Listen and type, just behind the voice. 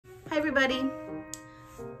Hi everybody,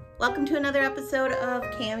 welcome to another episode of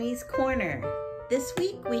Cami's Corner. This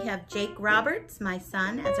week we have Jake Roberts, my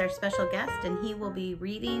son, as our special guest, and he will be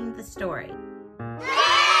reading the story.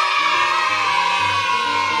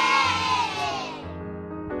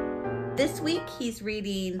 This week he's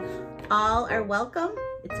reading All Are Welcome.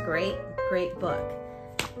 It's a great book.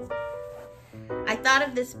 I thought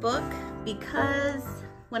of this book because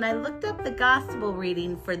when I looked up the gospel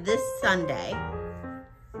reading for this Sunday,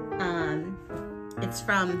 it's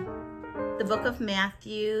from the book of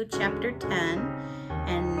Matthew, chapter 10,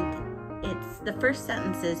 and it's the first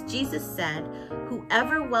sentence is, Jesus said,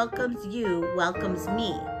 "Whoever welcomes you welcomes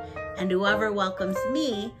me, and whoever welcomes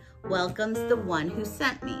me welcomes the one who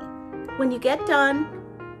sent me." When you get done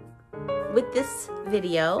with this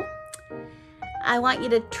video, I want you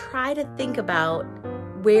to try to think about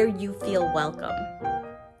where you feel welcome.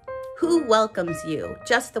 Who welcomes you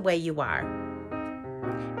just the way you are?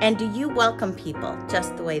 And do you welcome people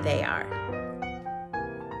just the way they are?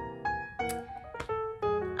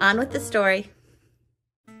 On with the story.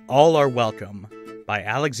 All Are Welcome by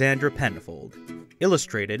Alexandra Penfold,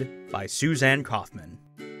 illustrated by Suzanne Kaufman.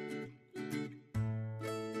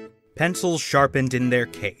 Pencils sharpened in their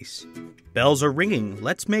case. Bells are ringing,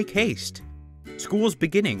 let's make haste. School's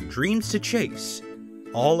beginning, dreams to chase.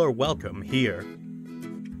 All are welcome here.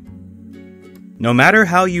 No matter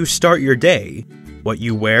how you start your day, what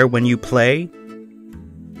you wear when you play,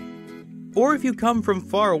 or if you come from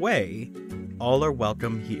far away, all are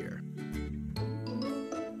welcome here.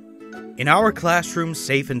 In our classroom,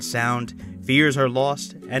 safe and sound, fears are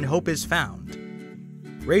lost and hope is found.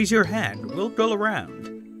 Raise your hand, we'll go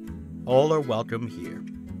around. All are welcome here.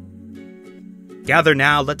 Gather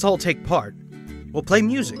now, let's all take part. We'll play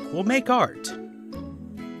music, we'll make art.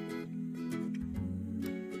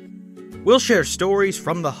 We'll share stories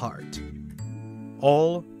from the heart.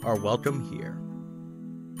 All are welcome here.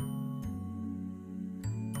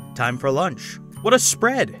 Time for lunch. What a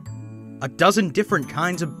spread! A dozen different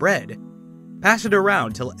kinds of bread. Pass it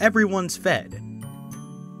around till everyone's fed.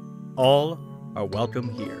 All are welcome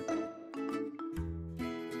here.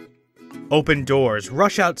 Open doors,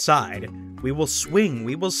 rush outside. We will swing,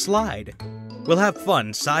 we will slide. We'll have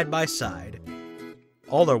fun side by side.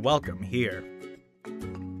 All are welcome here.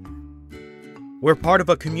 We're part of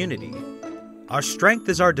a community. Our strength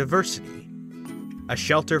is our diversity. A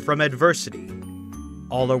shelter from adversity.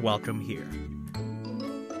 All are welcome here.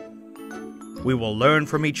 We will learn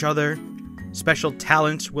from each other. Special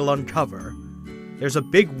talents we'll uncover. There's a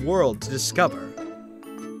big world to discover.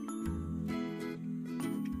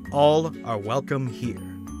 All are welcome here.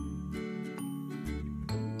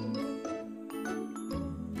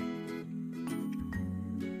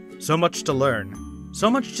 So much to learn, so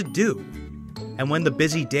much to do, and when the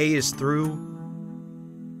busy day is through,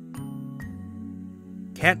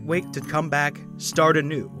 can't wait to come back, start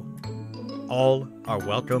anew. All are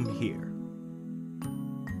welcome here.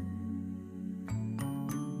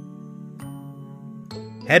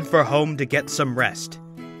 Head for home to get some rest,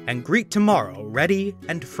 and greet tomorrow ready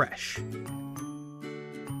and fresh.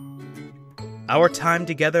 Our time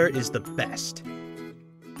together is the best.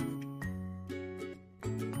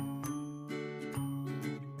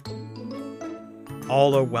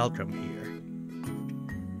 All are welcome here.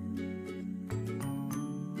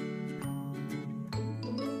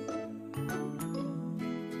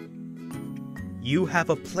 You have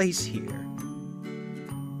a place here.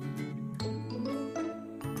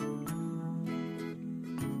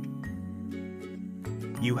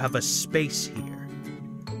 You have a space here.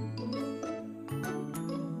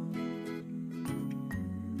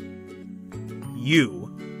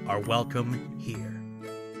 You are welcome here.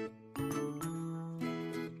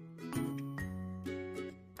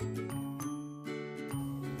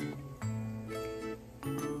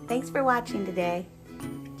 Thanks for watching today.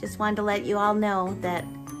 Just wanted to let you all know that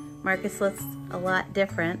Marcus looks a lot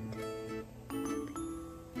different.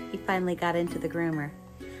 He finally got into the groomer.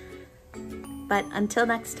 But until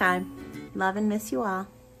next time, love and miss you all.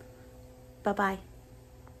 Bye-bye.